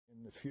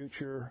the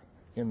future,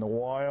 in the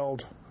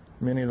wild,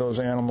 many of those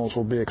animals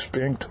will be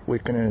extinct. We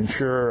can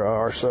ensure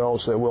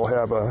ourselves that we'll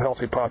have a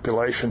healthy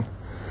population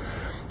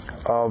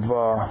of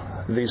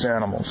these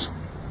animals.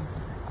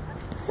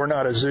 We're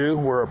not a zoo.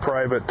 We're a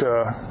private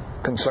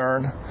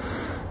concern.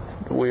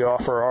 We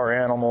offer our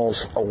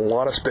animals a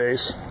lot of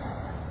space.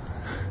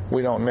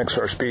 We don't mix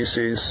our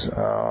species.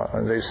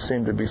 They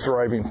seem to be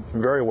thriving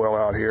very well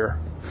out here.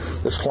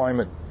 This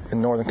climate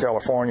in Northern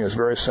California is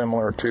very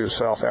similar to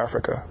South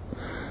Africa,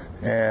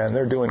 and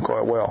they're doing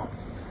quite well.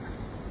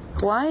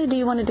 Why do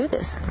you want to do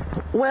this?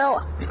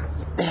 Well,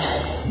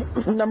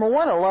 number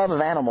one, a love of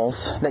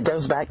animals that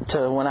goes back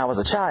to when I was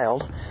a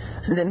child,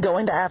 and then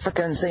going to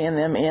Africa and seeing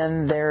them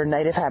in their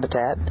native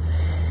habitat,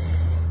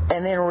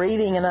 and then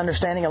reading and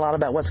understanding a lot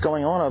about what's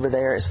going on over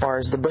there as far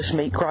as the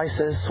bushmeat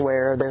crisis,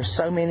 where there's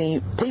so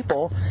many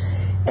people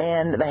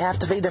and they have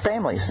to feed their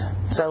families.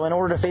 So in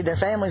order to feed their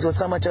families with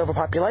so much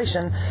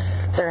overpopulation,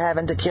 they're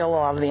having to kill a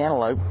lot of the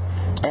antelope,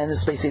 and the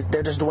species,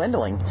 they're just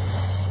dwindling.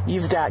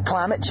 You've got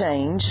climate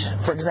change,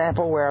 for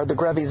example, where the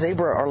Grevy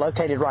zebra are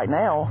located right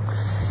now.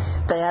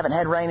 They haven't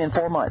had rain in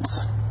 4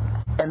 months,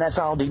 and that's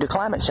all due to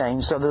climate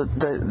change. So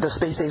the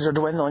species are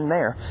dwindling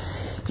there.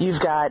 You've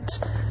got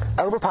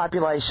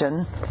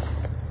overpopulation,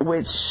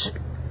 which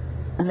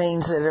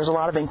means that there's a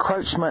lot of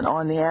encroachment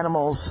on the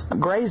animals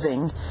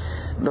grazing.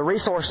 The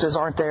resources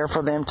aren't there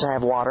for them to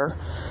have water,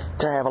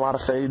 to have a lot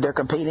of food. They're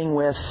competing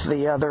with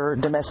the other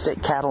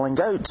domestic cattle and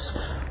goats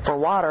for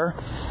water.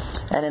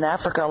 And in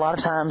Africa, a lot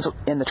of times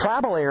in the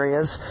tribal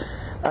areas,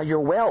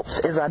 your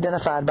wealth is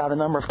identified by the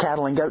number of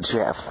cattle and goats you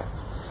have.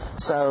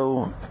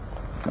 So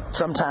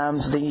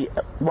sometimes the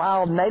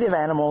wild native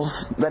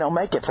animals, they don't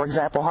make it. For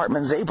example,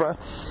 Hartmann zebra,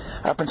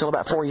 up until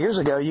about 4 years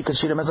ago, you could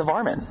shoot them as a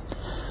varmint.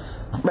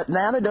 But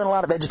now they're doing a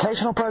lot of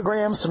educational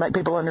programs to make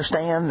people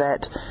understand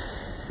that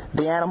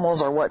the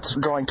animals are what's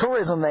drawing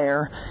tourism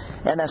there,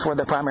 and that's where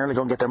they're primarily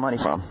going to get their money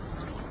from.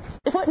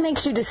 What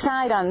makes you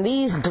decide on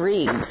these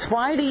breeds?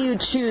 Why do you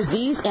choose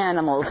these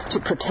animals to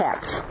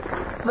protect?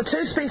 The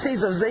two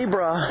species of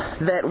zebra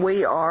that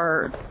we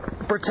are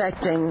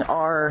protecting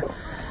are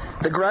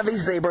the Grevy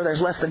zebra.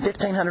 There's less than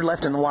 1,500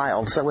 left in the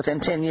wild, so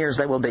within 10 years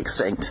they will be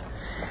extinct.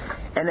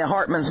 And then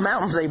Hartmann's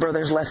mountain zebra,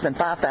 there's less than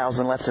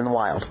 5,000 left in the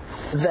wild.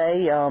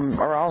 They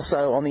are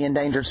also on the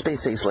endangered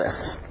species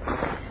list.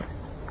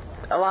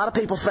 A lot of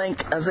people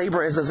think a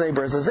zebra is a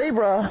zebra is a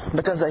zebra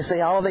because they see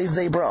all of these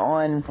zebra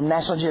on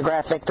National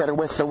Geographic that are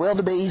with the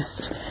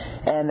wildebeest,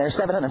 and there's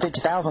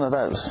 750,000 of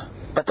those.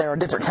 But there are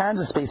different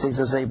kinds of species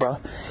of zebra,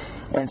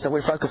 and so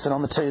we're focusing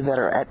on the two that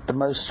are at the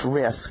most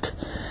risk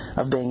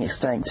of being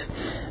extinct.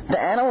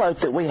 The antelope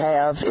that we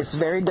have, it's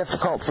very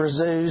difficult for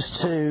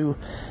zoos to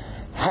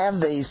have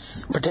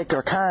these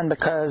particular kind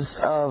because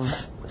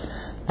of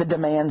the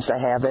demands they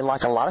have. They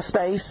like a lot of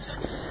space.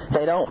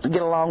 They don't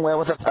get along well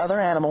with other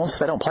animals.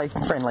 They don't play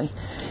friendly.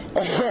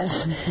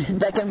 And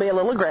they can be a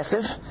little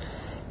aggressive.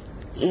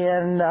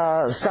 In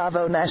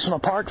Tsavo National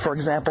Park, for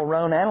example,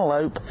 roan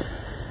antelope,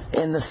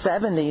 in the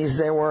 70s,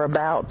 there were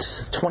about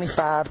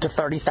 25 to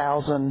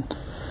 30,000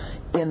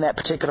 in that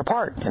particular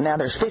park. And now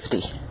there's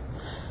 50.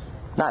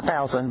 Not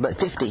 1,000, but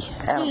 50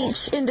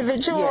 animals. Each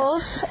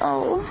individuals? Yes.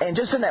 Oh. And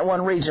just in that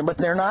one region, but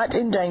they're not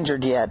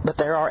endangered yet, but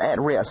they are at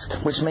risk,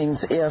 which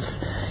means if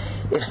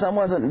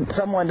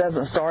someone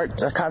doesn't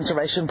start a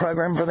conservation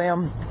program for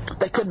them,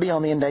 they could be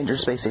on the endangered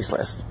species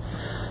list.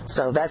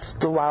 So that's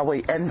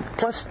why and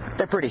plus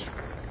they're pretty.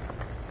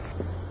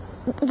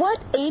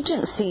 What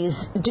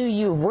agencies do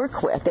you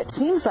work with? It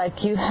seems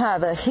like you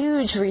have a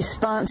huge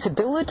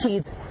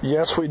responsibility.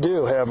 Yes, we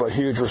do have a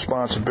huge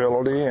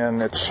responsibility,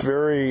 and it's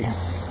very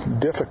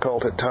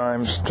difficult at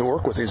times to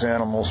work with these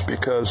animals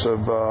because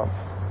of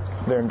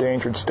their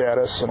endangered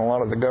status and a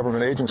lot of the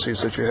government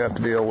agencies that you have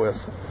to deal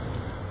with.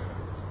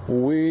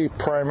 We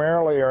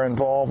primarily are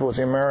involved with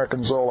the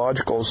American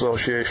Zoological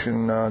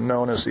Association,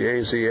 known as the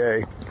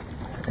AZA,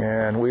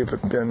 and we've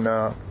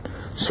been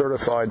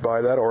certified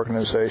by that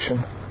organization,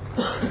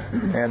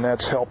 and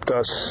that's helped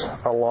us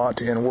a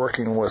lot in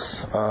working with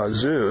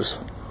zoos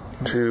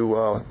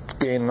to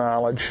gain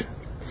knowledge,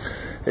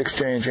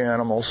 exchange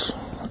animals,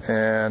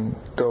 and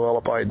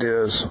develop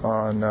ideas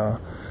on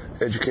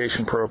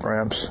education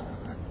programs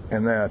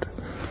and that.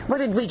 What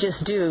did we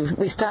just do?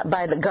 We stopped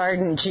by the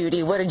garden,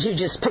 Judy. What did you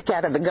just pick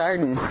out of the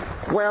garden?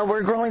 Well,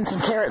 we're growing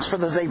some carrots for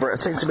the zebra.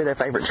 It seems to be their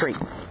favorite treat.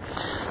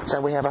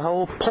 So we have a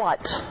whole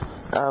plot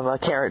of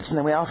carrots, and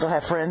then we also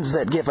have friends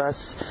that give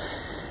us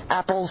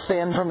apples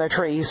thinned from their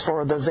trees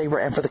for the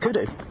zebra and for the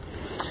kudu.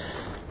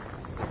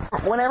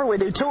 Whenever we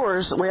do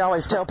tours, we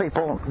always tell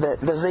people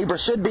that the zebra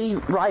should be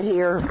right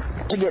here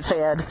to get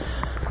fed,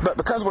 but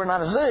because we're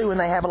not a zoo and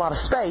they have a lot of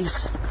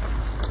space,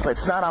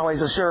 it's not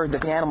always assured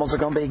that the animals are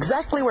going to be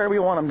exactly where we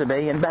want them to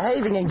be and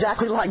behaving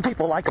exactly like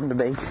people like them to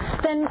be.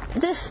 Then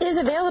this is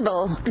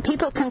available.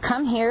 People can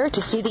come here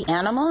to see the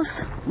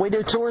animals? We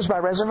do tours by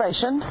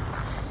reservation.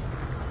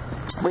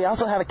 We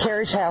also have a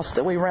carriage house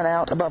that we rent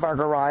out above our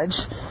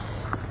garage,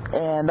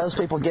 and those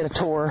people get a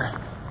tour.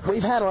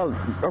 We've had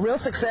a real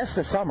success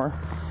this summer.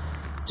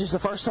 Just the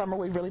first summer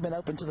we've really been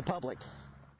open to the public.